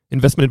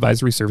Investment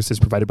advisory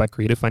services provided by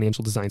Creative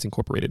Financial Designs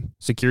Incorporated.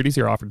 Securities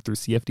are offered through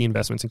CFD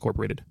Investments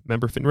Incorporated,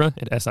 member FINRA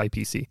and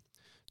SIPC.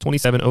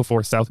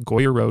 2704 South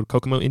Goyer Road,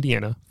 Kokomo,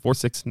 Indiana,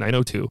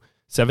 46902,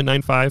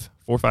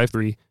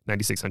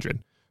 795-453-9600.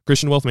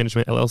 Christian Wealth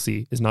Management,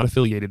 LLC is not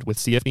affiliated with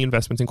CFD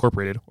Investments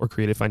Incorporated or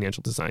Creative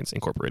Financial Designs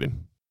Incorporated.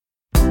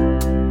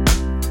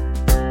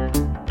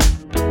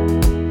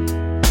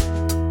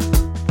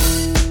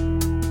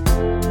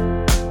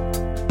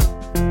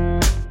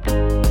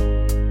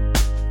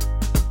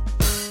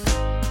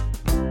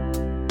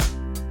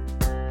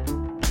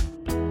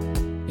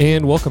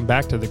 And welcome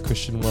back to the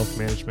Christian Wealth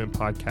Management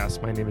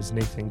Podcast. My name is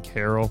Nathan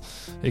Carroll.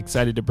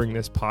 Excited to bring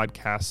this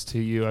podcast to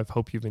you. I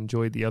hope you've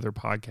enjoyed the other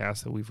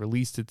podcasts that we've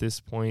released at this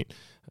point.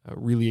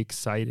 Really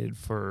excited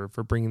for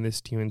bringing this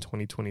to you in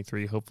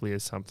 2023. Hopefully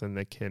it's something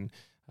that can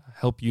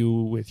help you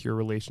with your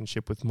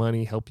relationship with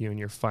money, help you in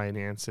your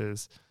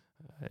finances,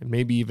 and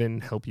maybe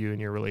even help you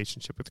in your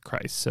relationship with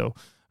Christ. So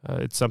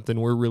it's something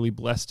we're really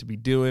blessed to be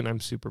doing.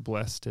 I'm super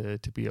blessed to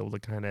be able to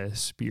kind of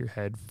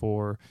spearhead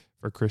for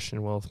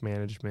Christian Wealth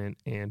Management,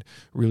 and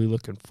really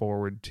looking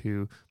forward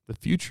to the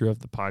future of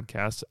the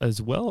podcast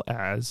as well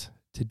as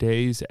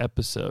today's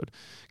episode.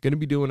 Going to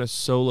be doing a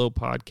solo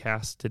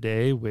podcast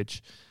today,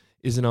 which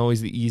isn't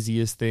always the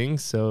easiest thing,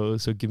 so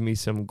give me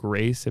some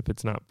grace if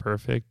it's not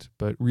perfect,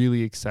 but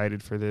really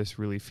excited for this.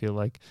 Really feel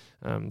like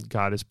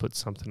God has put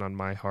something on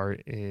my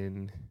heart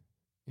in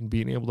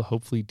being able to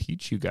hopefully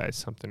teach you guys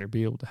something or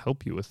be able to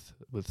help you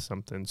with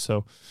something.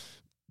 So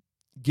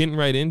getting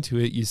right into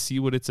it, you see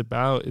what it's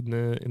about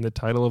in the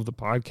title of the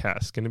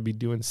podcast. Going to be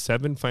doing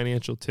 7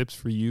 financial tips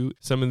for you.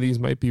 Some of these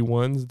might be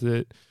ones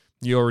that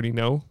you already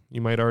know.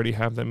 You might already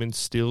have them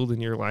instilled in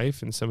your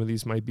life, and some of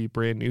these might be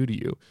brand new to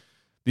you.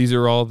 These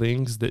are all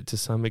things that to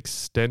some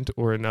extent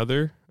or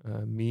another,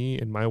 me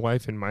and my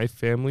wife and my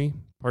family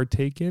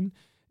partake in,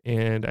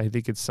 and I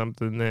think it's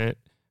something that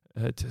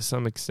to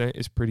some extent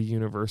is pretty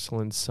universal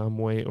in some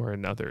way or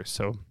another.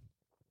 So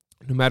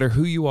no matter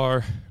who you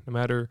are, no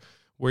matter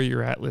where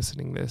you're at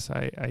listening to this,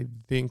 I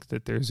think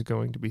that there's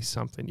going to be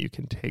something you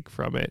can take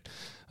from it.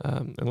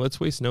 And let's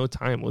waste no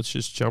time. Let's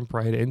just jump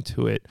right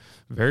into it.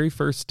 Very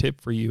first tip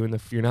for you, and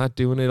if you're not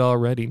doing it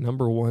already,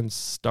 number 1,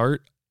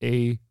 start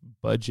a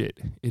budget.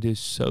 It is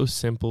so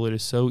simple. It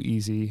is so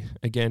easy.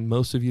 Again,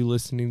 most of you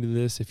listening to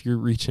this, if you're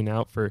reaching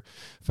out for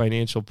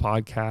financial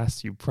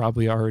podcasts, you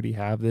probably already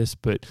have this,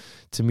 but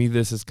to me,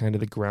 this is kind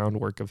of the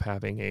groundwork of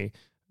having a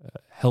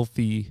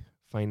healthy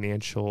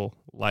financial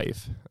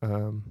life.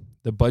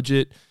 The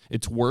budget,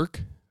 it's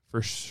work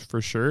for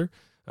sure.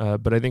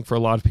 But I think for a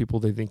lot of people,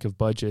 they think of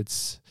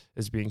budgets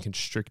as being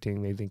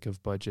constricting. They think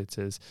of budgets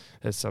as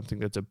something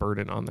that's a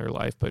burden on their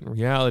life. But in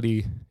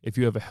reality, if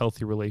you have a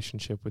healthy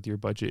relationship with your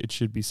budget, it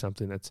should be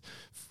something that's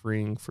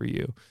freeing for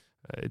you.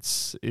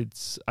 It's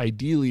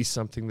ideally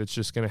something that's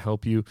just going to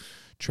help you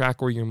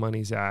track where your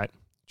money's at,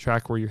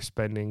 track where you're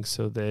spending,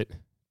 so that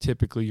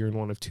typically you're in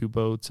one of 2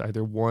 boats.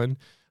 Either one,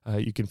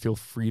 you can feel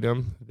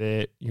freedom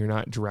that you're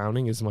not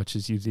drowning as much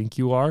as you think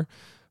you are.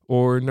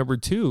 Or number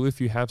 2,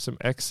 if you have some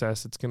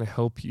excess, it's going to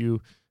help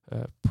you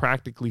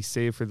practically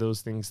save for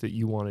those things that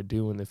you want to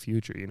do in the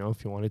future. You know,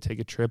 if you want to take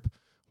a trip,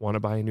 want to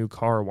buy a new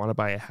car, want to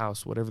buy a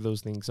house, whatever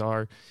those things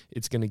are,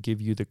 it's going to give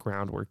you the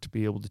groundwork to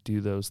be able to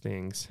do those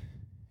things.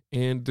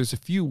 And there's a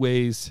few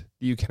ways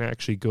that you can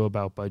actually go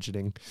about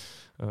budgeting.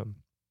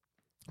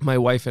 My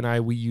wife and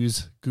I, we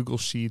use Google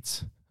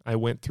Sheets. I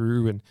went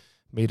through and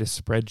made a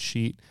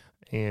spreadsheet,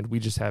 and we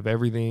just have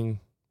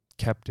everything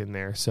kept in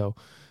there. So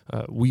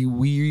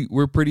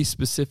we're pretty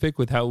specific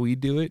with how we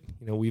do it.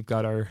 You know, we've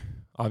got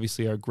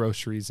obviously our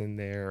groceries in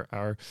there,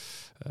 our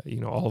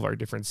all of our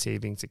different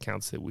savings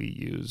accounts that we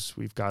use.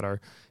 We've got our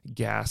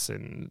gas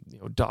and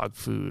dog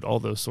food, all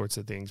those sorts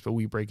of things. But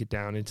we break it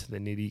down into the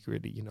nitty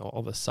gritty.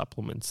 All the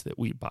supplements that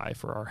we buy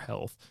for our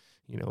health.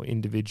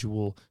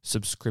 Individual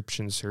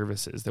subscription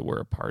services that we're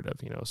a part of.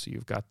 So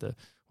you've got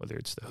whether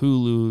it's the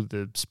Hulu,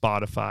 the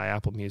Spotify,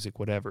 Apple Music,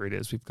 whatever it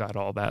is, we've got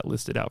all that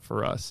listed out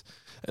for us.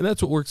 And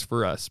that's what works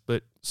for us.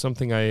 But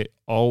something I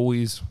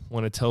always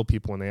want to tell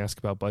people when they ask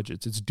about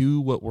budgets, it's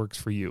do what works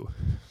for you.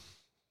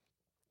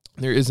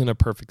 There isn't a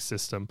perfect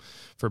system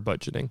for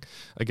budgeting.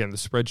 Again, the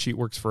spreadsheet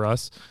works for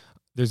us.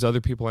 There's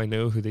other people I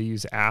know who they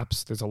use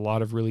apps. There's a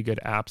lot of really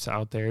good apps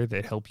out there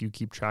that help you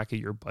keep track of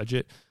your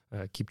budget.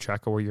 Keep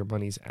track of where your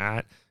money's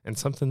at. And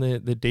something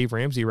that Dave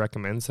Ramsey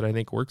recommends that I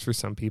think works for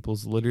some people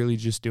is literally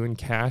just doing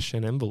cash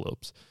and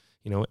envelopes.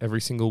 Every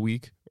single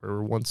week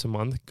or once a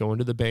month, going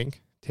to the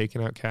bank,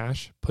 taking out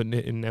cash, putting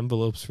it in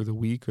envelopes for the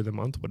week or the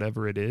month,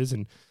 whatever it is,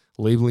 and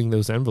labeling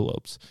those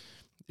envelopes.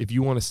 If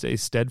you want to stay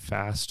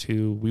steadfast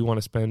to, we want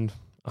to spend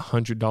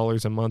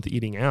 $100 a month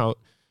eating out,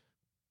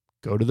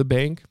 go to the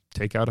bank,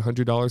 take out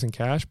 $100 in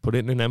cash, put it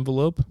in an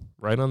envelope,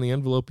 write on the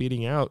envelope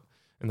eating out,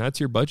 and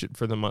that's your budget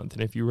for the month.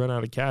 And if you run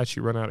out of cash,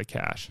 you run out of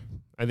cash.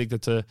 I think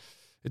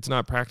it's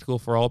not practical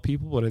for all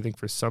people, but I think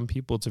for some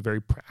people, it's a very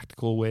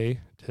practical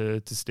way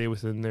to stay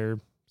within their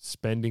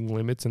spending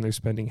limits and their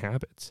spending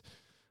habits.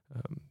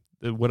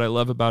 What I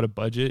love about a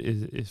budget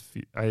is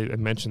I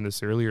mentioned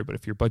this earlier, but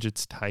if your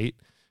budget's tight,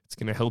 It's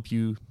going to help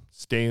you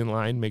stay in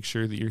line, make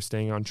sure that you're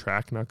staying on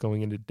track, not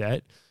going into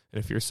debt. And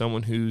if you're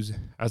someone who's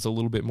has a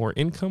little bit more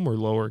income or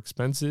lower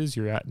expenses,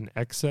 you're at an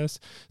excess,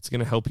 it's going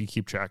to help you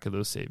keep track of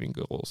those saving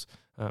goals.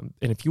 And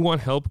if you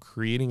want help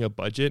creating a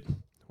budget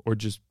or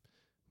just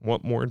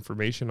want more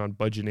information on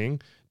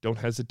budgeting, don't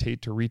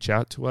hesitate to reach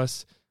out to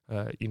us.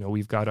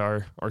 We've got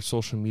our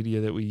social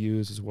media that we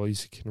use, as well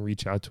as you can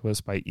reach out to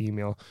us by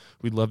email.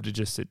 We'd love to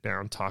just sit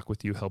down, talk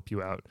with you, help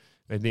you out.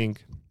 I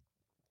think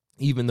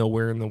even though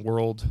we're in the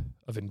world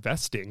of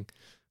investing,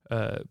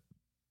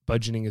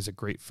 budgeting is a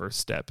great first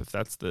step if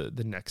that's the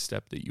next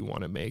step that you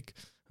want to make.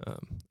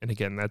 And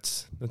again,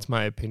 that's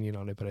my opinion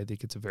on it, but I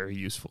think it's a very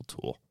useful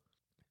tool.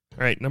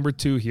 All right, number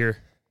 2 here,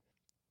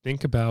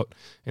 think about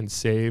and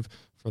save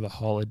for the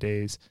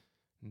holidays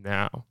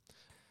now.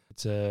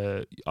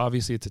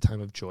 Obviously it's a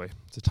time of joy.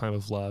 It's a time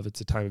of love.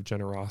 It's a time of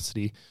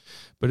generosity,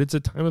 but it's a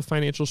time of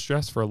financial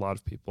stress for a lot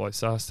of people. I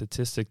saw a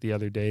statistic the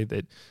other day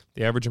that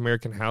the average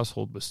American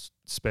household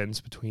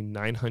spends between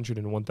 $900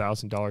 and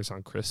 $1,000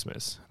 on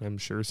Christmas. I'm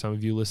sure some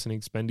of you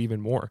listening spend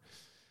even more.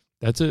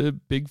 That's a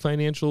big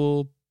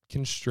financial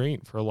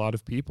constraint for a lot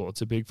of people.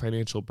 It's a big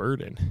financial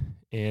burden.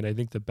 And I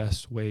think the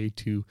best way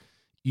to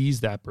ease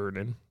that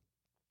burden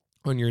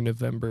on your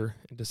November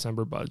and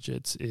December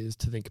budgets is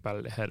to think about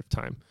it ahead of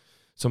time.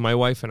 So my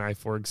wife and I,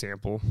 for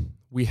example,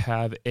 we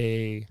have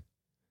a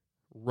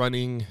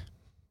running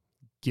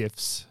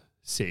gifts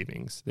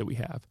savings that we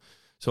have.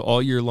 So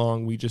all year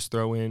long, we just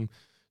throw in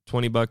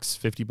 $20,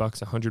 $50,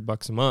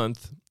 $100 a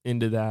month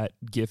into that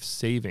gift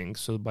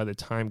savings. So by the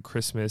time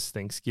Christmas,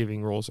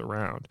 Thanksgiving rolls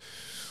around,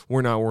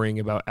 we're not worrying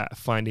about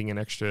finding an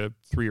extra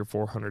 $300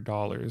 or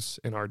 $400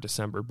 in our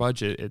December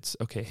budget. It's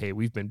okay. Hey,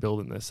 we've been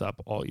building this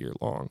up all year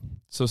long.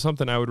 So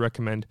something I would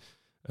recommend,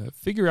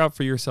 figure out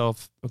for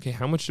yourself, okay,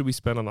 how much did we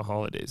spend on the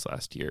holidays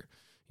last year?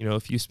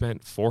 If you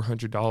spent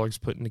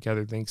 $400 putting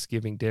together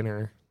Thanksgiving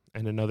dinner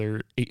and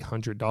another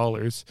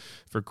 $800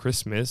 for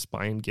Christmas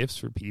buying gifts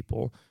for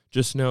people,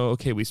 just know,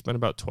 okay, we spent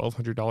about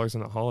 $1,200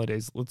 on the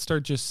holidays. Let's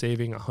start just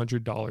saving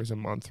 $100 a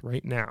month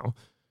right now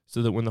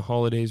so that when the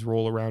holidays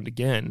roll around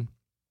again,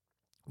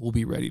 we'll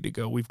be ready to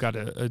go. We've got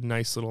a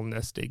nice little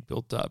nest egg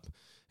built up.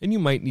 And you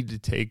might need to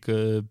take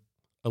a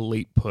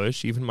late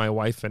push. Even my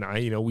wife and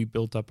I, we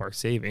built up our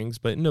savings,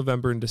 but in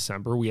November and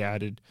December, we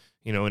added,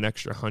 an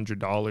extra $100,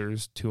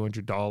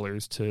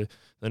 $200 to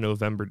the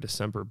November,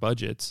 December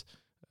budgets.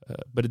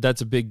 But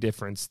that's a big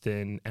difference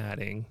than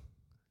adding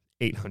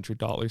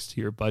 $800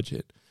 to your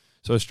budget.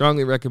 So I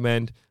strongly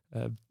recommend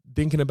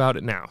thinking about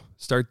it now.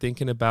 Start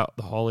thinking about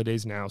the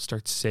holidays now.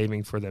 Start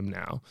saving for them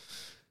now.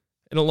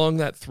 And along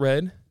that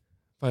thread,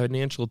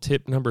 financial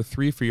tip number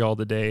 3 for y'all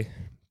today,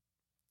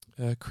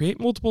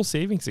 create multiple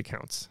savings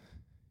accounts.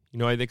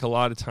 I think a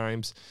lot of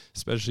times,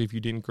 especially if you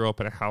didn't grow up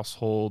in a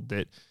household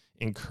that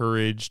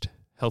encouraged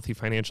healthy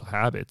financial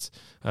habits,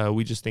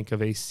 we just think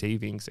of a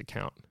savings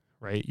account,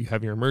 right? You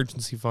have your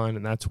emergency fund,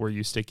 and that's where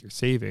you stick your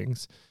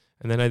savings.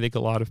 And then I think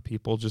a lot of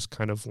people just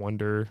kind of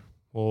wonder,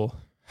 well,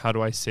 how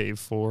do I save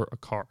for a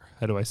car?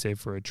 How do I save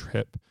for a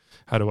trip?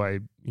 How do I,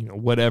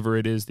 whatever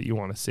it is that you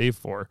want to save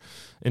for?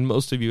 And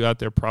most of you out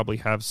there probably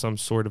have some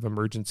sort of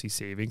emergency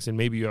savings, and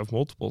maybe you have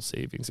multiple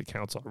savings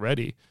accounts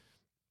already.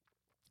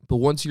 But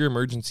once your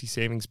emergency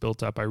savings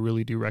built up, I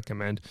really do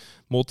recommend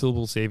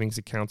multiple savings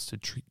accounts to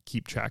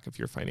keep track of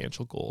your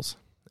financial goals.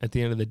 At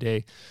the end of the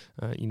day,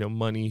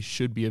 money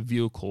should be a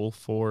vehicle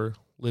for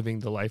living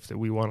the life that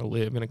we want to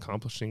live and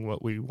accomplishing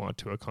what we want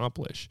to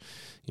accomplish.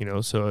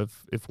 So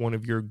if one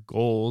of your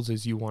goals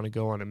is you want to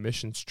go on a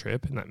missions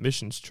trip, and that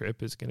missions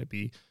trip is going to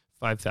be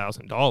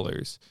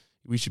 $5,000,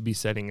 we should be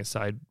setting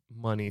aside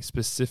money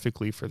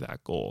specifically for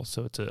that goal.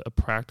 So it's a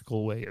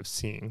practical way of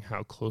seeing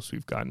how close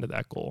we've gotten to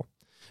that goal.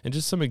 And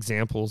just some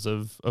examples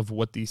of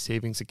what these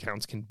savings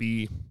accounts can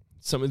be.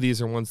 Some of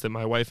these are ones that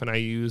my wife and I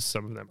use.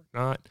 Some of them are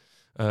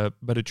not.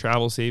 But a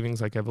travel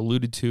savings, like I've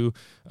alluded to,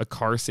 a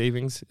car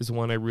savings is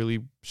one I really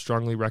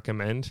strongly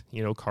recommend.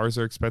 Cars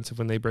are expensive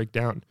when they break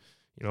down.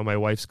 My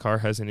wife's car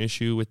has an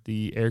issue with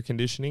the air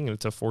conditioning, and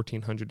it's a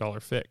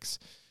 $1,400 fix.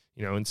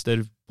 Instead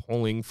of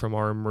pulling from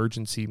our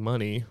emergency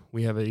money,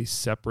 we have a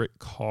separate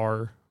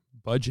car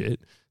budget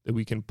that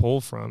we can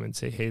pull from and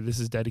say, hey, this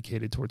is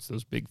dedicated towards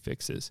those big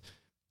fixes.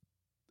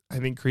 I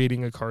think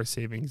creating a car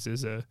savings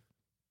is a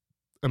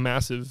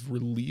massive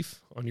relief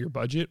on your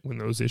budget when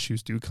those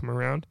issues do come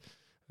around.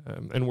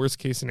 And worst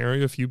case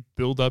scenario, if you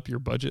build up your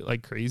budget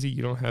like crazy,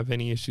 you don't have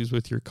any issues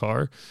with your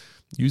car,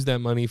 use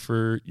that money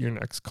for your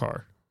next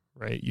car,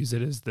 right? Use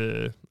it as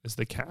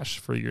the cash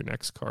for your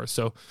next car.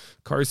 So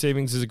car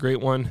savings is a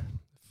great one.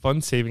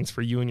 Fund savings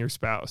for you and your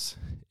spouse.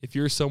 If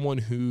you're someone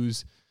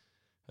who's,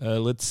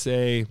 let's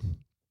say,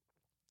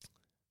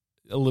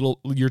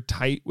 you're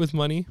tight with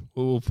money,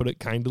 we'll put it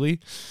kindly.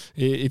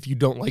 If you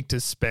don't like to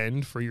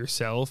spend for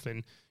yourself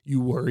and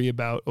you worry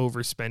about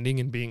overspending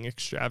and being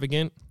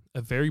extravagant,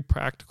 a very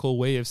practical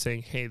way of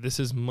saying, hey, this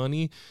is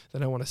money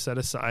that I want to set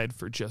aside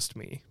for just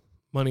me.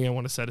 Money I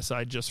want to set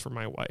aside just for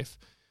my wife.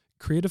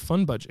 Create a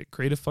fund budget,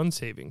 create a fund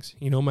savings.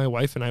 My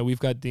wife and I, we've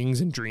got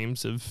things and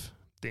dreams of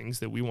things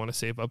that we want to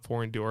save up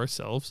for and do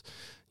ourselves.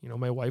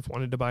 My wife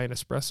wanted to buy an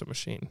espresso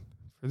machine.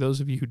 For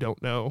those of you who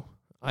don't know,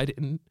 I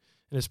didn't.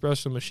 An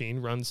espresso machine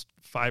runs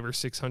 $500 or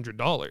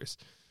 $600.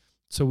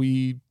 So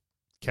we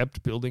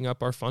kept building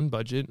up our fund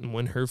budget. And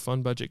when her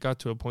fund budget got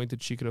to a point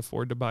that she could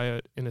afford to buy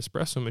an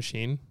espresso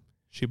machine,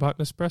 she bought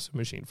an espresso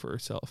machine for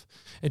herself.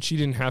 And she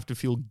didn't have to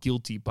feel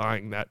guilty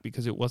buying that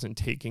because it wasn't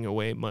taking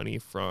away money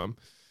from,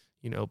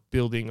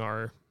 building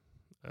our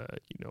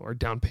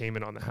down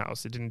payment on the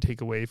house. It didn't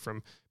take away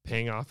from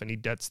paying off any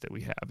debts that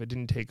we have. It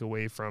didn't take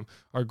away from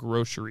our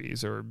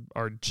groceries or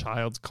our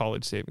child's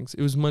college savings.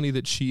 It was money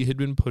that she had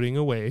been putting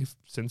away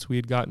since we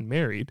had gotten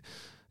married.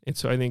 And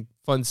so I think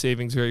fund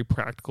savings is a very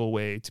practical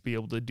way to be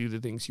able to do the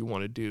things you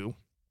want to do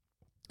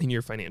in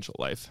your financial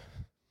life.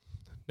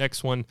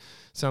 Next one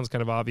sounds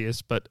kind of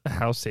obvious, but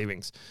house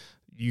savings.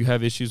 You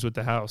have issues with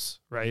the house,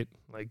 right?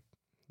 Like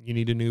you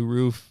need a new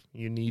roof.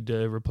 You need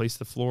to replace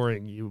the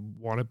flooring. You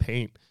want to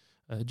paint.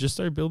 Just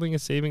start building a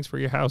savings for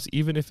your house,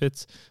 even if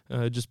it's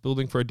just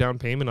building for a down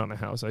payment on a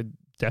house. I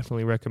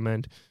definitely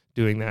recommend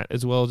doing that,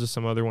 as well as just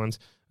some other ones.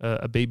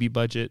 A baby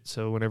budget,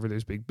 so whenever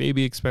there's big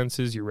baby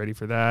expenses, you're ready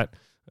for that.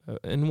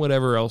 And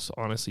whatever else,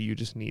 honestly, you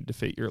just need to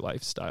fit your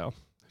lifestyle.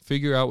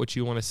 Figure out what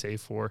you want to save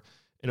for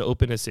and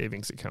open a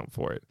savings account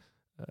for it.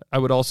 I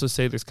would also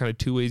say there's kind of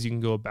two ways you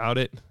can go about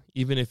it.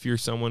 Even if you're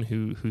someone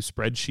who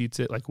spreadsheets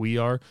it like we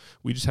are,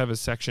 we just have a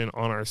section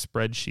on our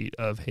spreadsheet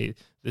of, hey,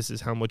 this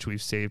is how much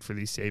we've saved for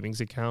these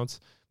savings accounts.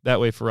 That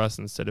way for us,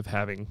 instead of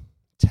having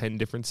 10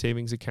 different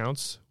savings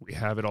accounts, we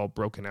have it all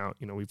broken out.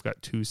 We've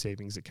got 2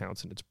 savings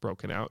accounts and it's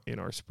broken out in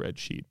our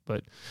spreadsheet.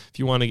 But if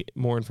you want to get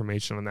more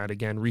information on that,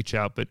 again, reach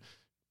out, but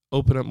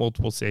open up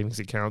multiple savings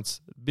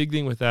accounts. Big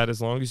thing with that, as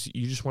long as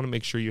you just want to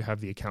make sure you have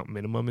the account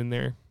minimum in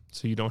there.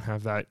 So you don't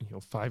have that,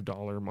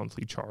 $5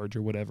 monthly charge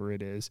or whatever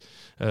it is.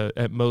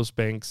 At most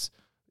banks,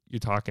 you're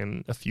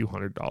talking a few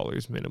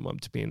 $100s minimum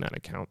to be in that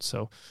account.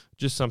 So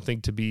just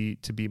something to be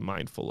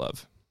mindful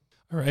of.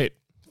 All right.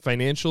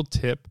 Financial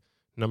tip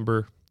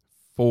number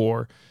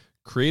 4,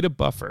 create a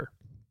buffer.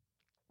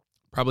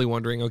 Probably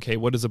wondering, okay,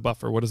 what is a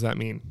buffer? What does that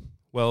mean?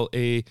 Well,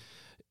 a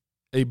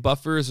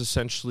buffer is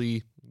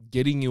essentially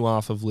getting you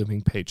off of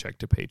living paycheck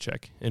to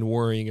paycheck and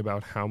worrying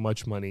about how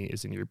much money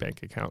is in your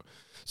bank account.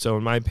 So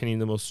in my opinion,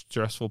 the most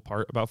stressful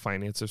part about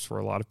finances for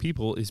a lot of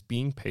people is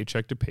being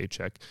paycheck to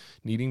paycheck,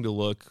 needing to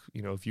look,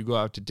 if you go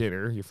out to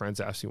dinner, your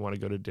friends ask you want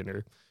to go to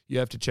dinner, you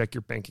have to check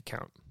your bank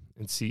account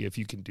and see if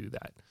you can do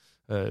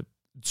that.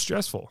 It's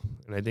stressful.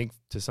 And I think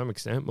to some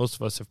extent, most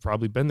of us have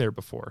probably been there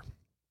before.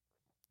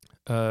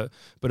 But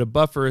a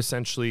buffer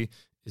essentially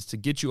is to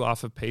get you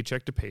off of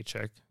paycheck to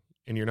paycheck,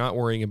 and you're not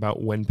worrying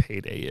about when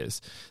payday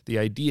is. The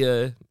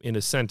idea in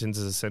a sentence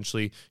is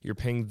essentially you're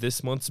paying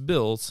this month's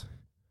bills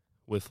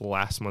with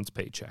last month's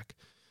paycheck.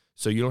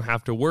 So you don't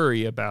have to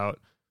worry about,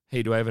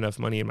 hey, do I have enough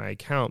money in my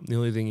account? The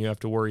only thing you have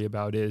to worry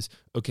about is,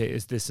 okay,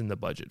 is this in the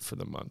budget for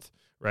the month,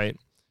 right?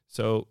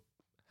 So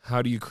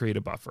how do you create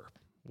a buffer?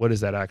 What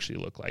does that actually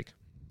look like?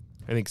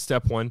 I think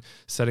step 1,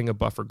 setting a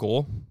buffer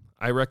goal.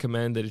 I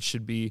recommend that it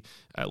should be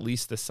at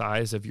least the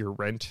size of your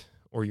rent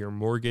or your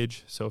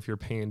mortgage. So if you're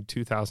paying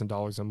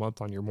 $2,000 a month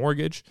on your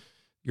mortgage,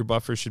 your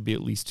buffer should be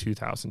at least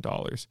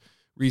 $2,000.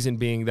 Reason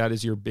being, that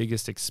is your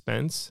biggest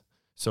expense.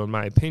 So in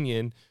my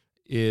opinion,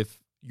 if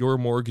your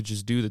mortgage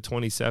is due the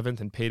 27th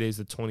and payday is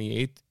the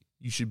 28th,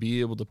 you should be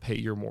able to pay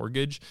your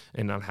mortgage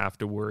and not have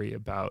to worry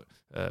about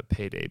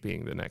payday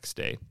being the next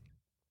day.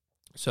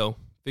 So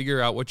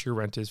figure out what your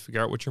rent is,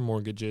 figure out what your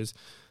mortgage is.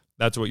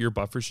 That's what your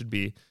buffer should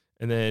be.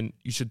 And then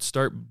you should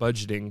start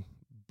budgeting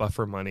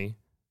buffer money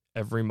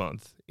every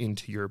month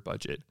into your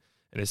budget.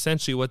 And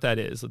essentially what that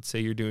is, let's say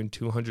you're doing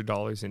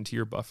 $200 into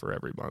your buffer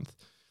every month.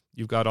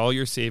 You've got all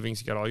your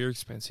savings, you got all your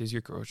expenses,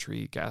 your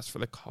grocery, gas for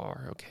the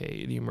car,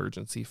 okay, the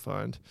emergency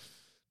fund.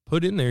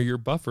 Put in there your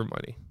buffer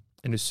money.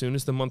 And as soon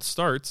as the month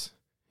starts,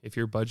 if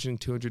you're budgeting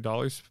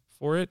 $200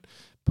 for it,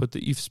 put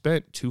that you've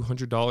spent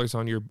 $200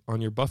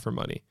 on your buffer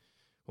money.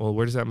 Well,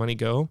 where does that money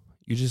go?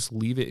 You just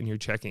leave it in your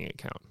checking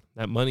account.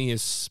 That money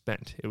is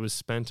spent. It was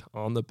spent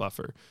on the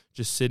buffer,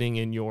 just sitting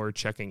in your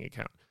checking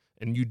account.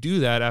 And you do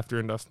that after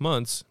enough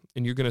months,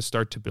 and you're going to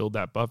start to build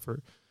that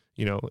buffer.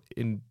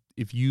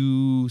 If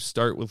you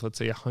start with, let's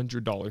say,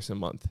 $100 a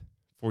month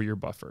for your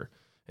buffer,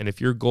 and if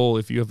your goal,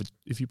 if you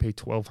pay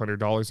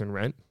 $1,200 in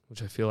rent,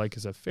 which I feel like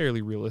is a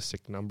fairly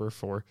realistic number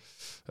for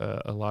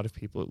a lot of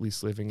people, at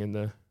least living in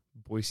the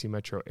Boise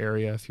metro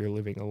area, if you're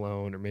living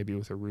alone or maybe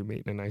with a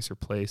roommate in a nicer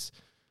place,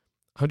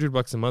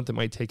 $100 a month, it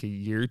might take a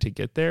year to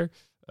get there,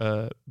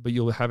 but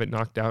you'll have it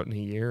knocked out in a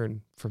year,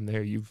 and from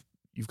there you've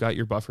got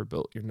your buffer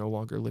built. You're no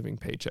longer living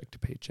paycheck to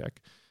paycheck.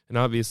 And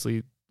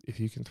obviously, if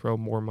you can throw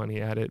more money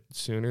at it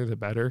sooner, the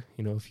better.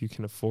 If you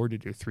can afford to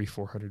do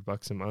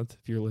 $300-$400 a month,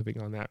 if you're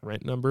living on that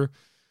rent number,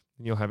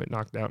 then you'll have it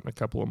knocked out in a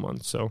couple of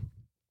months. So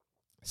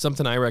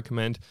something I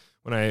recommend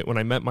when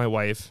I met my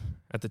wife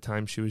at the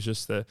time, she was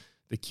just the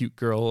cute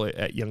girl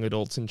at Young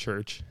Adults in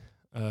Church.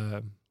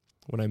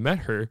 When I met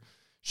her,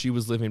 she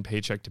was living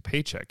paycheck to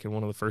paycheck. And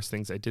one of the first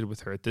things I did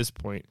with her at this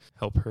point,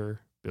 help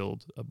her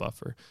build a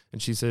buffer.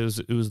 And she says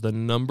it was the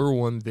number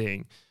one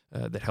thing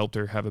that helped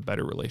her have a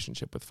better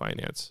relationship with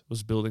finance,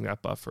 was building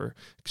that buffer.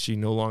 She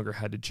no longer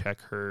had to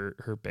check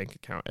her bank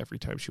account every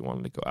time she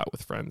wanted to go out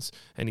with friends,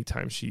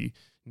 anytime she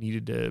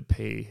needed to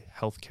pay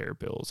healthcare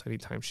bills,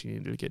 anytime she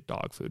needed to get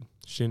dog food.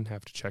 She didn't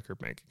have to check her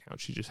bank account.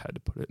 She just had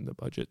to put it in the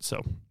budget.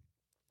 So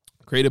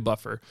create a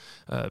buffer.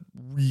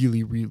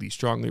 Really, really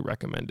strongly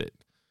recommend it.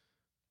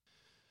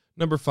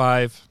 Number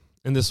 5,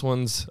 and this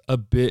one's a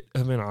bit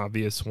of an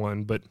obvious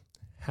one, but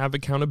have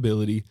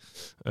accountability.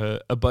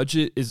 A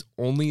budget is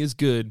only as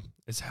good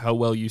as how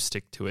well you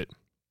stick to it.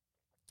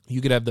 You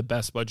could have the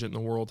best budget in the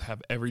world,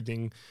 have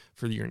everything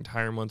for your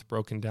entire month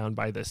broken down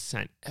by the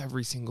cent,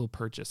 every single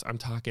purchase. I'm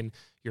talking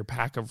your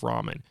pack of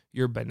ramen,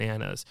 your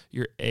bananas,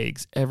 your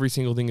eggs, every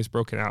single thing is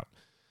broken out.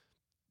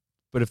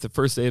 But if the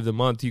first day of the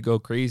month you go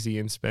crazy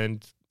and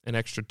spend an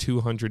extra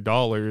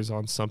 $200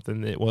 on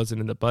something that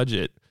wasn't in the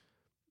budget,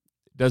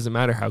 it doesn't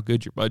matter how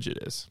good your budget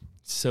is.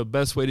 So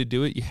best way to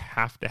do it, you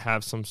have to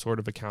have some sort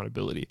of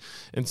accountability.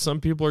 And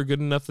some people are good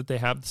enough that they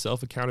have the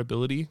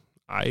self-accountability.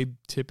 I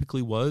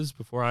typically was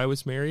before I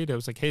was married. I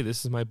was like, hey,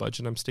 this is my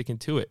budget. I'm sticking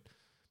to it.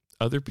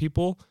 Other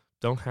people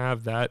don't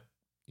have that,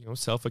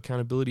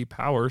 self-accountability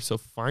power. So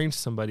find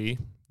somebody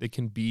that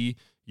can be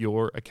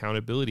your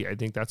accountability. I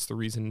think that's the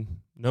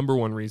reason, number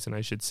one reason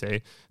I should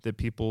say, that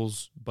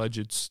people's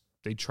budgets,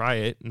 they try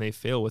it and they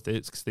fail with it.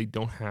 It's because they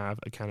don't have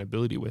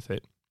accountability with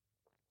it.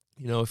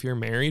 If you're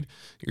married,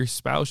 your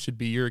spouse should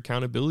be your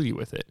accountability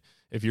with it.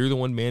 If you're the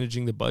one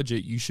managing the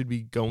budget, you should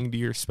be going to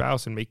your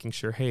spouse and making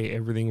sure, hey,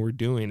 everything we're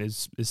doing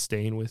is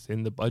staying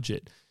within the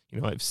budget.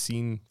 I've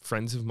seen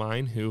friends of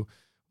mine who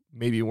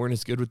maybe weren't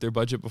as good with their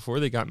budget before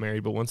they got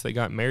married, but once they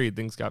got married,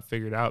 things got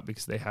figured out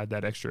because they had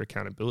that extra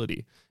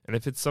accountability. And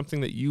if it's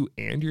something that you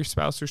and your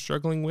spouse are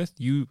struggling with,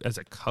 you as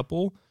a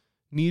couple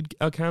need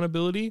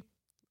accountability,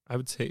 I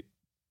would say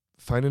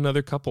find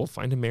another couple,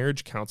 find a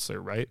marriage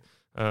counselor, right?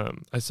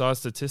 I saw a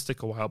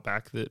statistic a while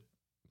back that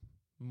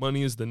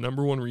money is the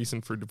number one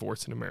reason for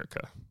divorce in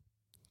America.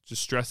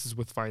 Just stresses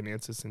with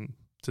finances and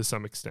to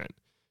some extent.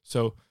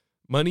 So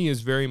money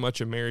is very much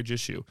a marriage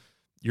issue.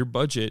 Your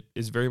budget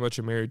is very much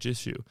a marriage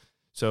issue.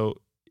 So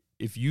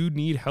if you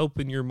need help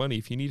in your money,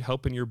 if you need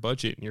help in your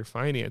budget and your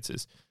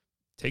finances,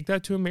 take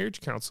that to a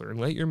marriage counselor and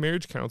let your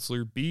marriage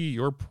counselor be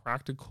your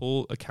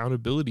practical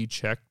accountability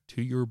check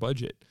to your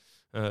budget.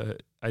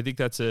 I think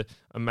that's a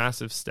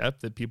massive step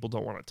that people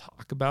don't want to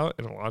talk about.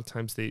 And a lot of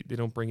times they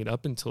don't bring it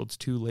up until it's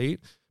too late,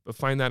 but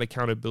find that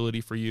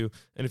accountability for you.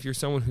 And if you're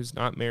someone who's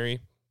not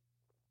married,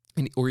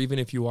 or even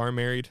if you are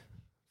married,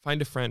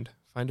 find a friend,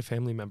 find a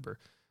family member.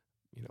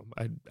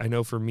 I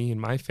know for me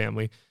and my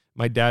family,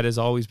 my dad has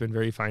always been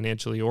very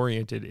financially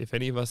oriented. If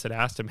any of us had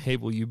asked him, hey,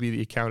 will you be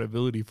the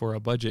accountability for a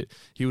budget?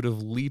 He would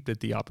have leaped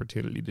at the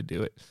opportunity to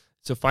do it.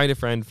 So find a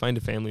friend, find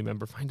a family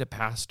member, find a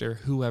pastor,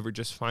 whoever,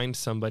 just find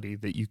somebody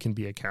that you can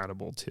be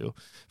accountable to.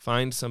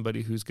 Find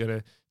somebody who's going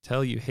to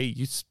tell you, hey,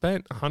 you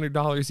spent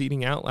 $100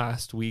 eating out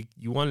last week.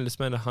 You wanted to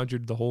spend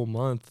 $100 the whole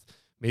month.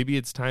 Maybe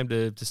it's time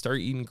to start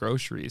eating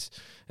groceries.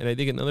 And I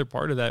think another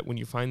part of that, when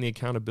you find the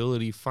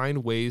accountability,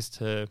 find ways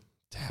to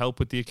help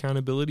with the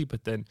accountability,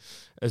 but then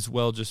as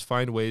well, just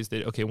find ways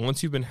that, okay,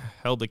 once you've been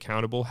held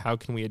accountable, how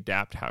can we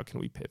adapt? How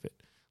can we pivot?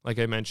 Like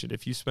I mentioned,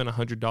 if you spend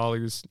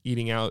 $100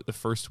 eating out the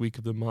first week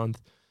of the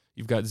month,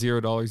 you've got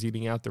 $0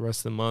 eating out the rest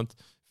of the month,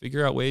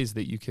 figure out ways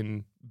that you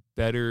can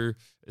better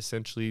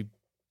essentially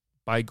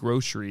buy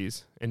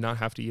groceries and not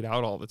have to eat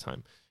out all the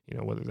time.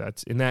 Whether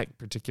that's in that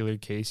particular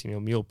case,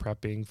 meal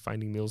prepping,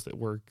 finding meals that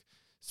work,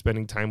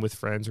 spending time with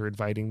friends or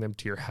inviting them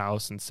to your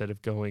house instead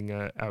of going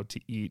out to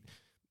eat.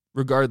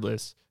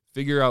 Regardless,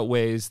 figure out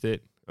ways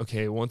that,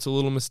 okay, once a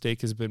little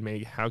mistake has been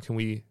made, how can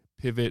we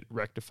pivot,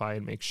 rectify,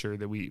 and make sure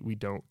that we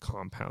don't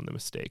compound the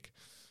mistake.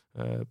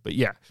 But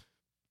yeah,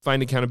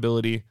 find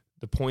accountability.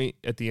 The point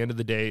at the end of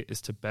the day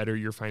is to better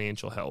your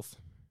financial health.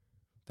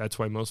 That's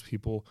why most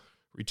people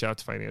reach out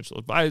to financial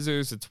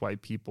advisors. It's why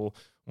people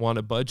want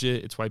a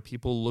budget. It's why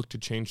people look to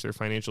change their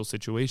financial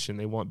situation.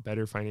 They want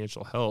better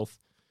financial health.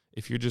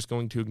 If you're just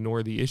going to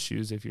ignore the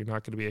issues, if you're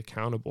not going to be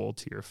accountable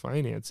to your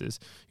finances,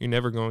 you're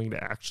never going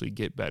to actually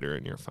get better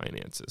in your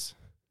finances.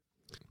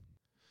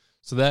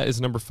 So that is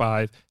number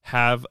 5,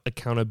 have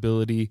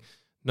accountability.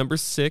 Number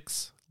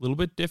 6, a little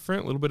bit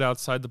different, a little bit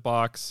outside the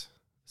box,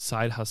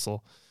 side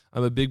hustle.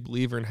 I'm a big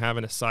believer in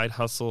having a side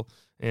hustle.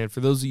 And for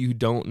those of you who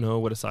don't know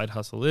what a side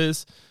hustle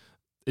is,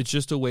 it's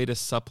just a way to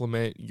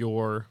supplement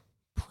your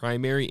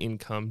primary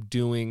income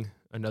doing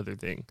another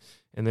thing.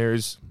 And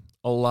there's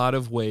a lot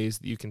of ways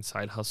that you can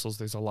side hustles.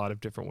 There's a lot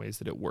of different ways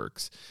that it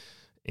works.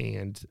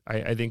 And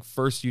I think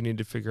first you need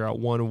to figure out,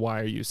 one, why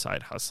are you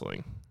side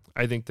hustling?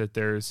 I think that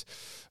there's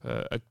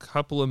a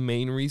couple of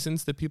main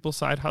reasons that people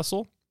side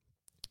hustle.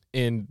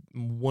 And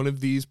one of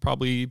these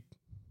probably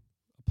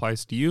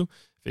applies to you.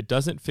 If it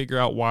doesn't, figure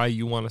out why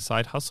you want a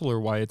side hustle or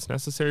why it's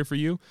necessary for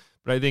you.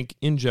 But I think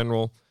in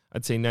general,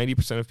 I'd say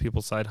 90% of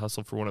people side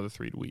hustle for one of the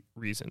 3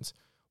 reasons.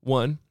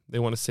 One, they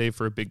want to save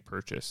for a big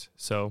purchase.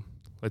 So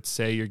Let's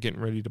say you're getting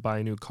ready to buy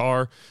a new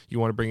car. You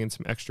want to bring in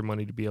some extra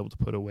money to be able to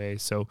put away.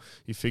 So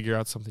you figure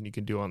out something you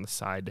can do on the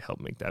side to help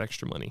make that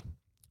extra money.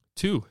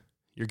 2,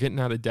 you're getting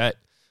out of debt.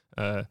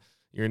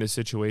 You're in a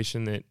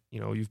situation that,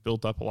 you've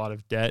built up a lot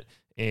of debt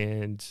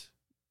and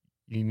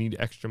you need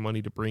extra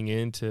money to bring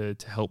in to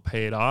help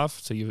pay it off.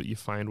 So you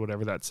find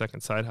whatever that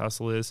second side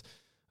hustle is.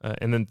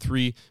 And then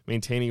 3,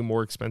 maintaining a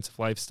more expensive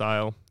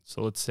lifestyle.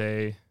 So let's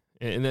say,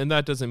 and then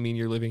that doesn't mean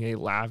you're living a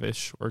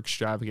lavish or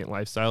extravagant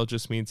lifestyle. It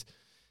just means,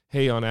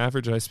 hey, on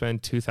average, I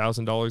spend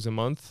 $2,000 a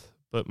month,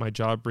 but my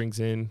job brings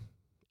in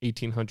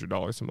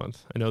 $1,800 a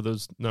month. I know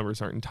those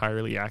numbers aren't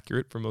entirely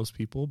accurate for most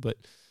people, but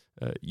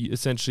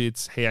essentially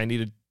it's, hey, I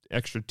need an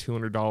extra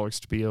 $200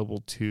 to be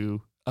able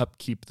to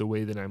upkeep the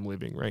way that I'm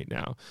living right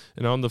now.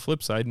 And on the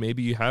flip side,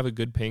 maybe you have a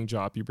good paying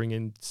job. You bring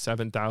in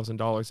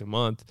 $7,000 a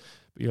month,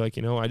 but you're like,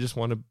 I just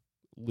want to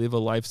live a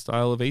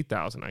lifestyle of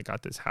 $8,000. I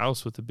got this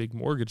house with a big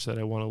mortgage that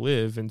I want to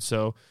live. And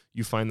so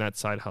you find that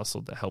side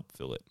hustle to help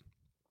fill it.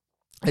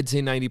 I'd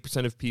say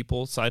 90% of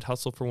people side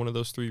hustle for one of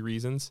those 3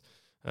 reasons.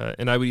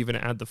 And I would even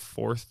add the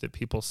 4th, that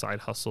people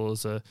side hustle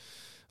is a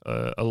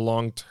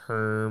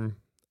long-term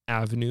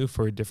avenue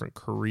for a different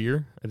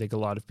career. I think a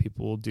lot of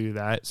people will do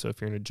that. So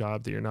if you're in a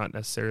job that you're not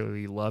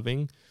necessarily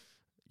loving,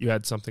 you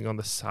add something on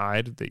the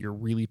side that you're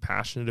really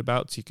passionate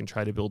about so you can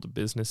try to build a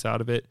business out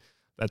of it.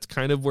 That's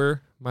kind of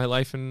where my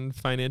life and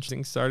financial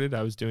thing started.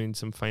 I was doing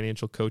some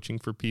financial coaching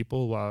for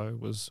people while I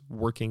was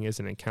working as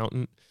an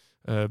accountant.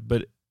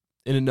 But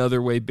in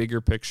another way,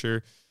 bigger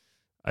picture,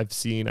 I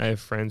have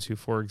friends who,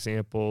 for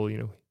example,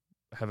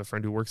 I have a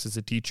friend who works as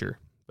a teacher,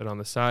 but on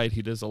the side,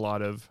 he does a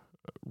lot of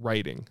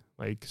writing,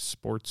 like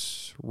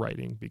sports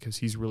writing, because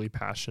he's really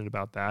passionate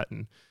about that.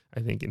 And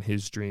I think in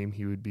his dream,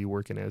 he would be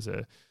working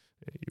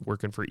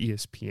for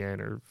ESPN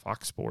or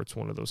Fox Sports,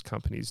 one of those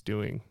companies,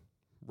 doing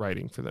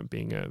writing for them,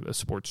 being a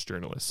sports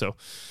journalist. So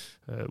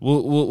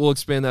we'll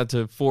expand that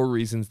to 4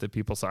 reasons that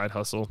people side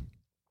hustle.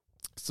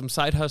 Some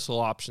side hustle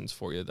options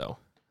for you, though.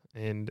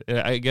 And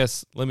I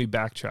guess let me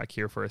backtrack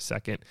here for a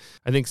second.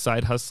 I think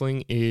side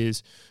hustling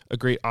is a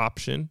great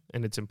option,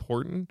 and it's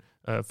important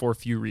for a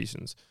few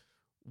reasons.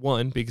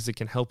 1, because it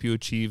can help you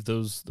achieve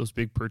those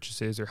big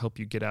purchases or help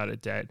you get out of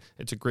debt.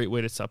 It's a great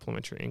way to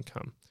supplement your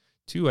income.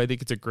 2, I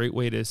think it's a great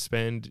way to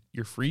spend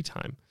your free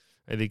time.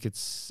 I think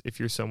it's, if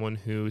you're someone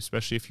who,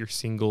 especially if you're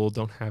single,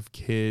 don't have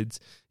kids,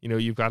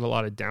 you've got a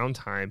lot of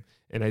downtime.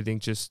 And I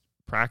think just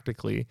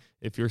practically,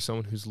 if you're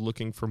someone who's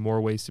looking for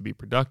more ways to be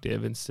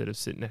productive instead of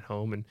sitting at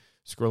home and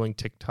scrolling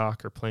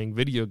TikTok or playing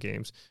video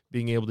games,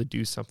 being able to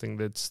do something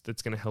that's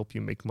going to help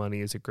you make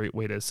money is a great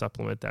way to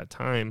supplement that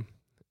time.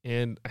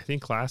 And I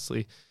think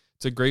lastly,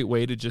 it's a great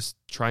way to just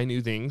try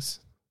new things,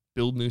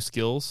 build new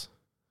skills.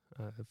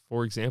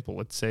 For example,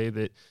 let's say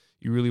that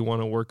you really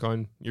want to work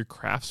on your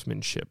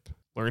craftsmanship,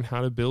 learn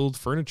how to build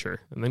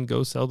furniture, and then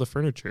go sell the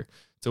furniture.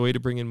 It's a way to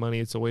bring in money.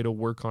 It's a way to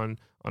work on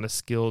a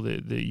skill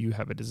that you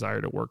have a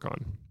desire to work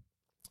on.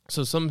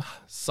 So some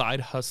side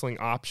hustling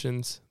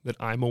options that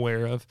I'm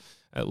aware of,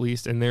 at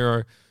least, and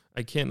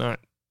I cannot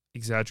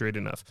exaggerate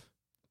enough.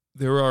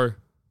 There are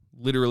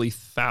literally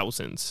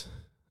thousands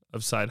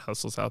of side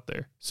hustles out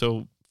there.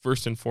 So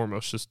first and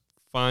foremost, just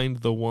find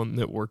the one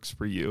that works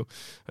for you.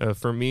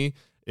 For me,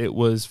 it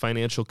was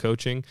financial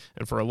coaching.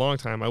 And for a long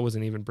time, I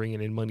wasn't even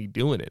bringing in money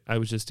doing it. I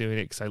was just doing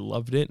it because I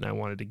loved it and I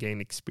wanted to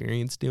gain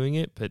experience doing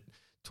it. But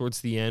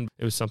towards the end,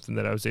 it was something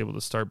that I was able to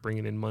start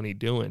bringing in money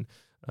doing.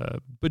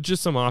 But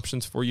just some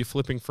options for you.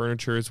 Flipping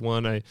furniture is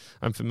one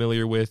I'm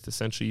familiar with.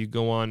 Essentially, you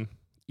go on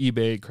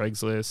eBay,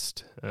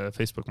 Craigslist,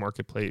 Facebook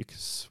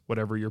Marketplace,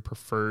 whatever your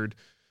preferred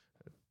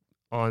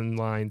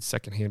online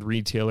secondhand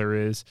retailer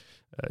is.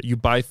 You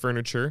buy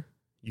furniture,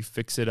 you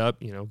fix it up,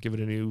 give it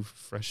a new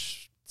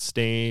fresh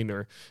stain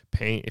or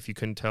paint. If you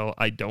couldn't tell,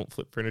 I don't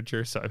flip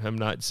furniture, so I'm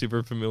not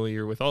super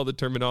familiar with all the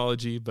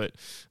terminology, but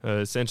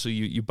essentially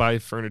you buy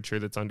furniture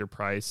that's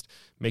underpriced,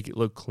 make it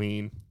look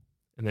clean,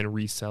 and then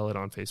resell it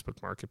on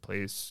Facebook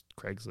Marketplace,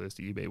 Craigslist,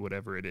 eBay,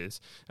 whatever it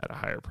is, at a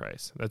higher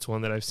price. That's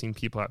one that I've seen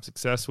people have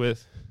success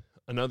with.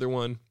 Another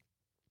one,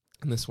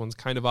 and this one's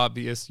kind of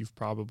obvious, you've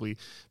probably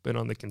been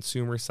on the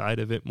consumer side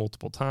of it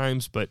multiple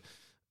times, but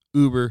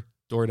Uber,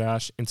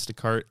 DoorDash,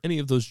 Instacart, any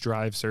of those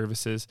drive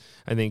services.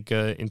 I think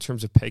in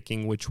terms of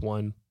picking which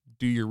one,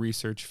 do your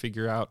research,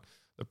 figure out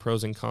the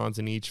pros and cons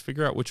in each,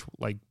 figure out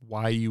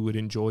why you would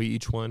enjoy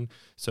each one.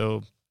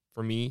 So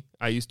for me,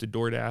 I used to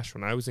DoorDash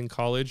when I was in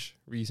college.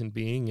 Reason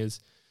being is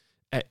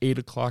at 8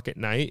 o'clock at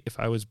night, if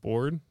I was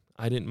bored,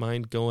 I didn't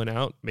mind going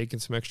out, making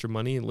some extra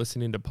money and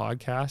listening to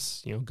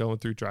podcasts, going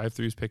through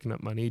drive-thrus, picking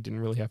up money.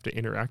 Didn't really have to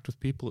interact with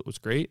people. It was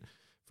great.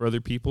 For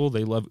other people,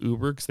 they love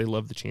Uber because they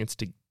love the chance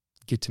to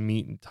get to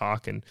meet and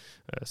talk and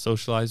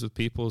socialize with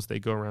people as they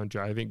go around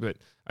driving. But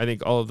I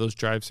think all of those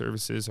drive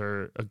services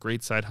are a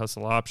great side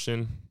hustle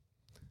option.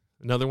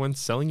 Another one,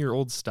 selling your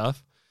old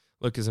stuff.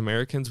 Look, as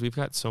Americans, we've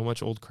got so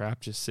much old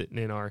crap just sitting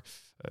in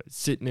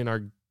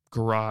our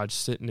garage,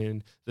 sitting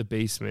in the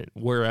basement,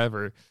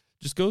 wherever.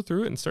 Just go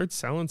through it and start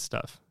selling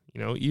stuff.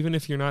 Even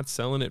if you're not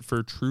selling it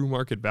for true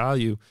market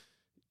value,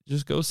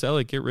 just go sell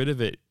it, get rid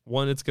of it.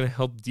 One, it's going to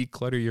help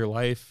declutter your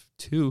life.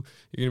 Two,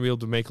 you're going to be able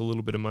to make a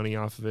little bit of money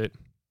off of it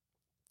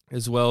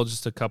as well.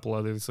 Just a couple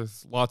others.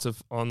 There's lots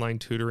of online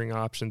tutoring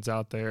options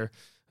out there.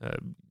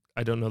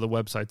 I don't know the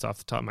websites off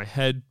the top of my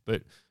head,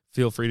 but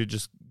feel free to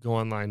just go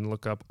online and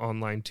look up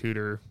online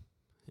tutor,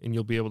 and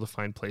you'll be able to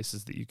find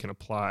places that you can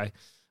apply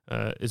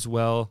as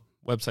well.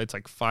 Websites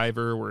like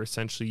Fiverr, where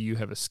essentially you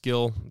have a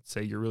skill. Let's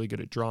say you're really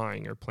good at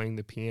drawing or playing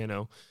the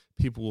piano.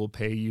 People will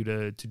pay you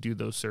to do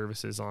those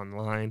services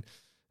online.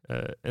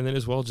 And then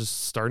as well,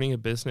 just starting a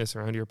business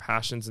around your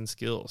passions and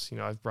skills. You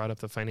know, I've brought up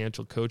the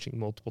financial coaching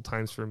multiple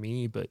times for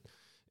me, but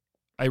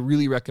I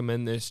really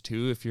recommend this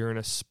too if you're in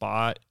a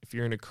spot, if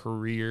you're in a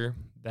career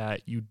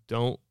that you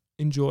don't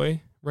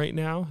enjoy right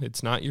now,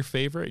 it's not your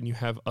favorite, and you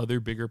have other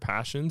bigger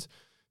passions,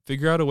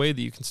 figure out a way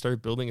that you can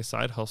start building a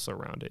side hustle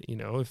around it. You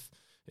know,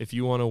 if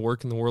you want to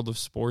work in the world of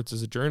sports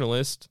as a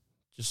journalist,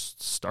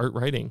 just start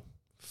writing,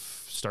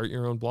 start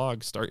your own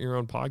blog, start your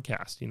own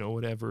podcast, you know,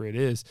 whatever it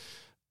is.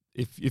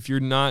 If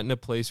you're not in a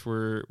place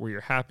where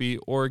you're happy,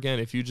 or again,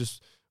 if you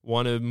just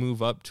want to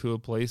move up to a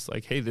place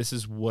like, hey, this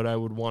is what I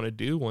would want to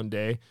do one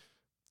day,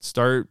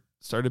 start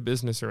a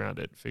business around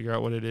it, figure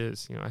out what it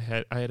is. You know, I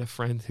had a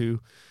friend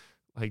who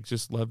like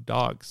just loved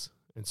dogs.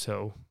 And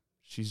so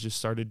she's just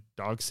started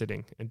dog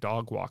sitting and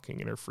dog walking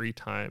in her free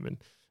time.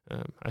 And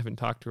I haven't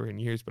talked to her in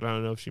years, but I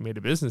don't know if she made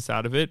a business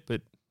out of it,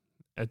 but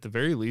at the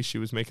very least, she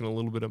was making a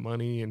little bit of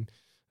money and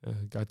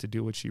got to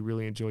do what she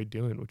really enjoyed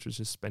doing, which was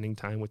just spending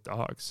time with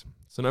dogs.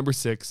 So number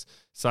 6,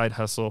 side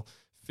hustle,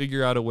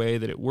 figure out a way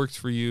that it works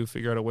for you,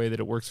 figure out a way that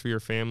it works for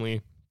your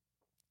family.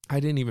 I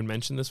didn't even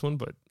mention this one,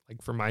 but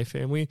like for my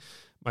family,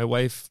 my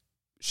wife,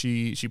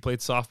 she played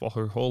softball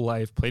her whole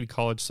life, played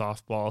college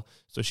softball.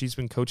 So she's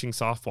been coaching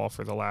softball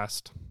for the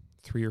last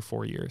 3 or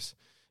 4 years.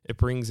 It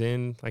brings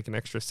in like an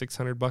extra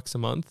 $600 a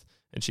month,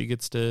 and she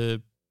gets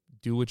to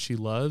do what she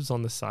loves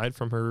on the side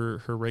from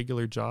her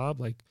regular job.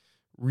 Like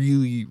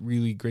really,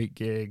 really great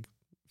gig.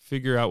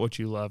 Figure out what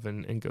you love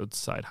and go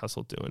side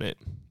hustle doing it.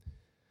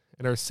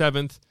 And our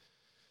 7th,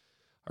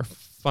 our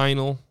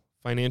final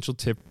financial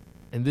tip,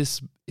 and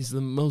this is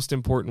the most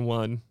important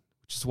one,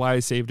 which is why I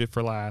saved it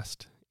for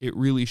last. It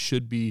really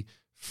should be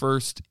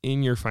first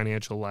in your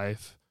financial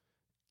life,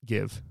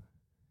 give.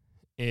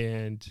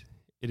 And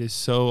it is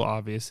so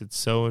obvious. It's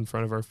so in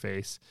front of our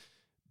face,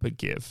 but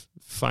give.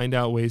 Find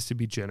out ways to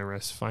be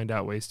generous. Find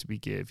out ways to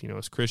give. You know,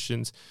 as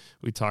Christians,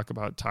 we talk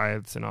about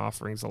tithes and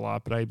offerings a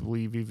lot, but I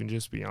believe even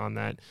just beyond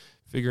that,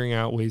 figuring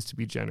out ways to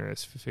be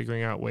generous,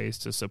 figuring out ways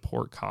to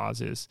support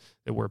causes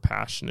that we're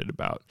passionate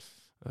about.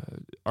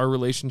 Our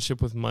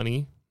relationship with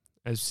money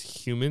as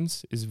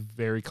humans is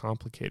very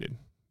complicated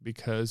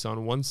because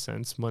on one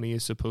sense, money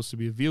is supposed to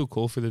be a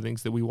vehicle for the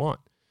things that we want.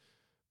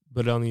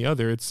 But on the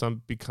other, it's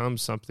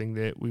becomes something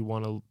that we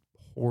want to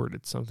hoard.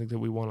 It's something that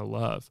we want to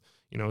love.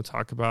 You know,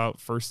 talk about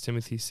 1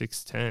 Timothy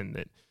 6:10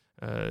 that,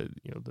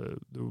 you know,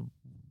 the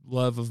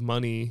love of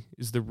money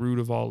is the root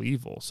of all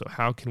evil. So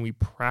how can we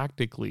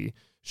practically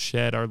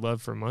shed our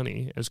love for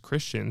money as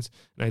Christians?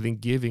 And I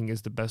think giving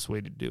is the best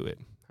way to do it.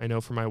 I know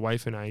for my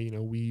wife and I, you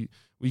know, we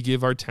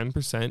give our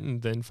 10%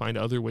 and then find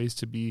other ways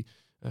to be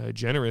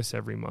generous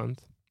every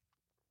month.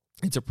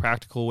 It's a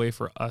practical way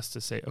for us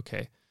to say,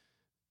 okay,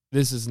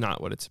 this is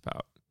not what it's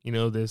about. You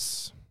know,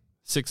 this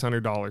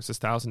 $600, this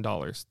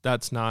 $1,000,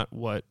 that's not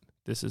what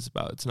this is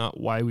about. It's not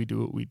why we do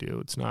what we do.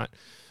 It's not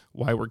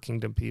why we're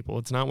kingdom people.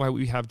 It's not why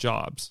we have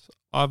jobs.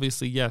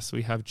 Obviously, yes,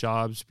 we have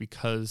jobs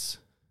because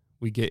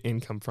we get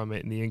income from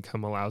it and the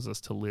income allows us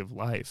to live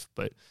life.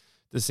 But at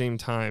the same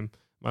time,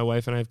 my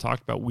wife and I have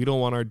talked about, we don't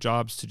want our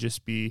jobs to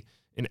just be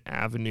an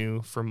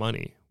avenue for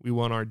money. We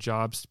want our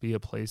jobs to be a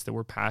place that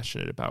we're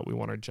passionate about. We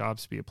want our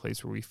jobs to be a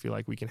place where we feel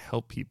like we can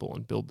help people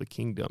and build the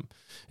kingdom.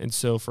 And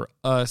so for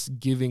us,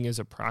 giving is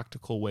a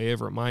practical way of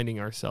reminding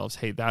ourselves,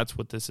 hey, that's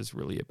what this is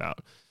really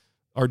about.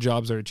 Our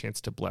jobs are a chance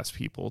to bless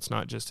people. It's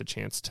not just a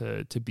chance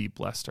to be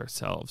blessed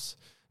ourselves.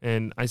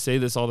 And I say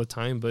this all the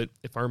time, but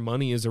if our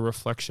money is a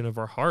reflection of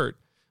our heart,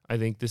 I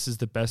think this is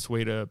the best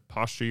way to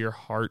posture your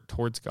heart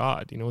towards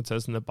God. You know, it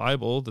says in the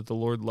Bible that the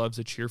Lord loves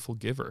a cheerful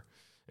giver.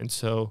 And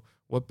so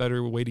what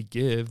better way to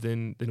give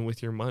than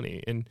with your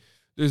money? And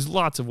there's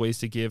lots of ways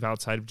to give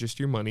outside of just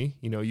your money.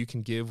 You know, you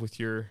can give with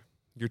your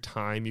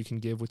time, you can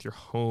give with your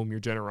home, your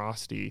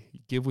generosity,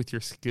 you give with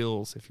your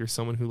skills. If you're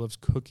someone who loves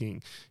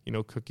cooking, you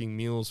know, cooking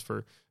meals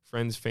for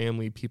friends,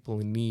 family, people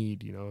in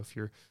need. You know, if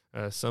you're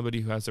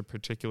somebody who has a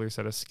particular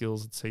set of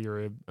skills, let's say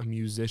you're a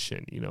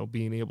musician, you know,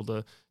 being able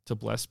to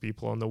bless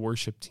people on the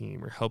worship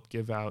team or help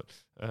give out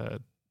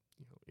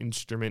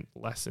instrument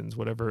lessons,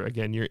 whatever,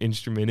 again, your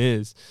instrument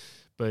is.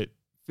 But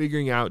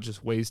figuring out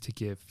just ways to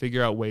give,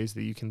 figure out ways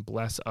that you can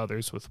bless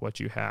others with what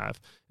you have.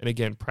 And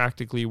again,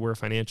 practically, we're a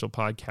financial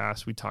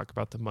podcast. We talk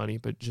about the money,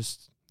 but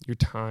just your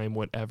time,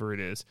 whatever it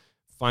is,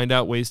 find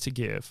out ways to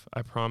give.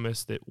 I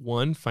promise that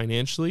one,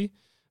 financially,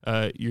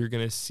 you're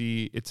going to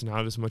see it's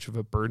not as much of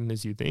a burden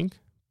as you think,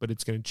 but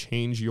it's going to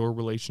change your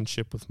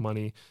relationship with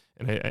money.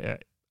 And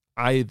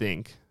I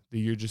think that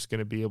you're just going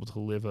to be able to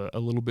live a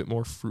little bit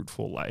more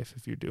fruitful life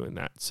if you're doing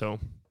that. So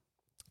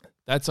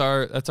That's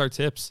our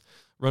tips.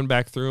 Run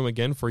back through them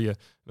again for you.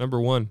 Number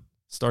 1,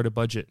 start a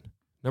budget.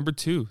 Number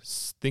 2,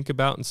 think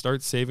about and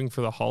start saving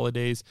for the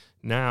holidays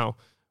now.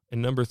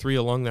 And number 3,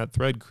 along that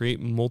thread, create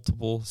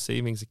multiple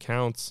savings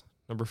accounts.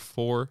 Number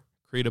 4,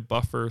 create a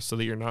buffer so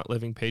that you're not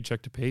living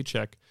paycheck to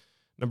paycheck.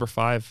 Number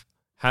 5,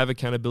 have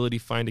accountability,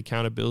 find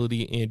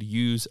accountability, and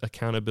use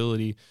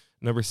accountability.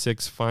 Number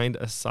 6, find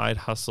a side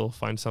hustle,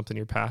 find something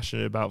you're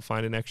passionate about,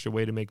 find an extra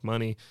way to make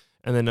money.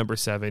 And then number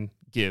 7,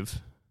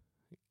 give.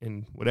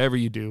 And whatever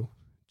you do,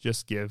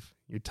 just give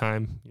your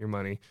time, your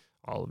money,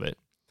 all of it.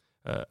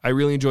 I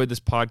really enjoyed this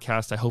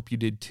podcast. I hope you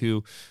did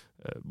too.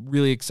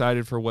 Really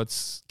excited for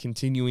what's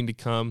continuing to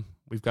come.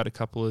 We've got a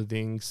couple of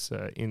things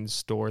in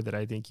store that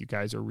I think you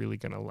guys are really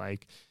going to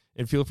like.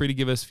 And feel free to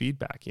give us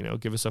feedback.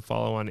 Give us a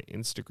follow on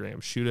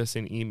Instagram. Shoot us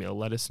an email.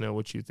 Let us know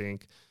what you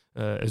think.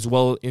 As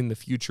well, in the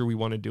future, we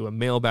want to do a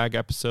mailbag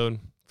episode.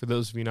 For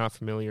those of you not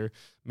familiar,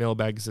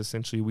 mailbag is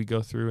essentially we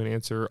go through and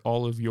answer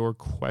all of your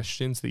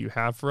questions that you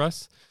have for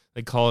us.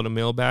 They call it a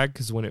mailbag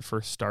because when it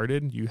first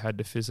started, you had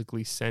to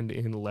physically send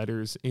in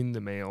letters in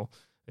the mail.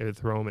 They would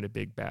throw them in a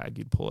big bag.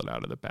 You'd pull it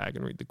out of the bag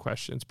and read the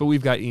questions. But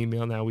we've got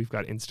email now. We've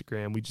got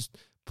Instagram. We just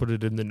put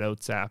it in the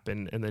Notes app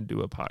and then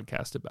do a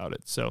podcast about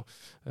it. So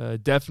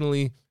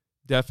definitely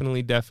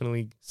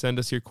send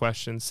us your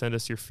questions. Send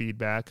us your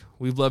feedback.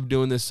 We've loved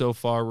doing this so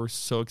far. We're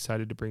so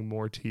excited to bring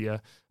more to you.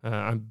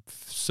 I'm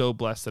so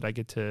blessed that I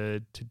get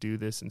to do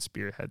this and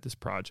spearhead this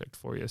project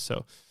for you.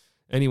 So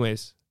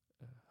anyways,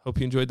 hope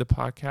you enjoyed the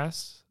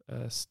podcast.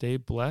 Stay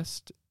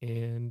blessed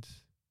and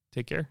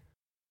take care.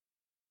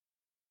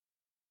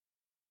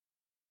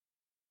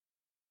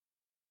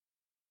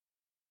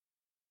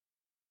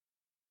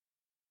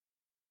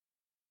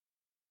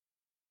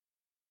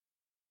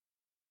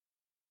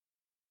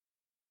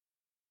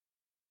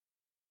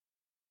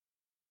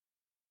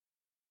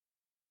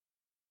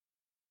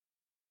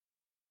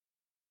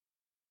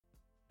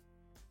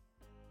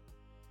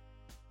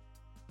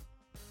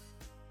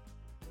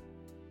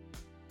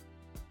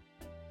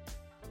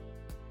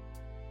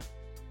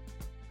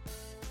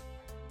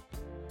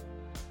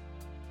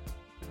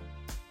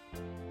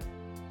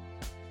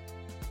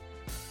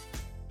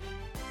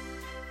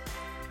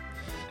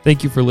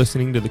 Thank you for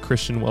listening to the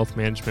Christian Wealth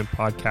Management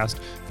Podcast.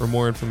 For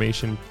more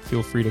information,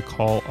 feel free to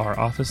call our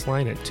office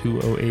line at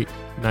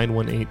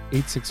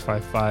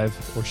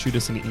 208-918-8655 or shoot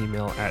us an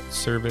email at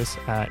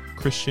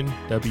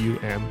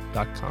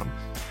service@christianwm.com.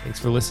 Thanks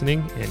for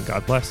listening, and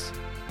God bless.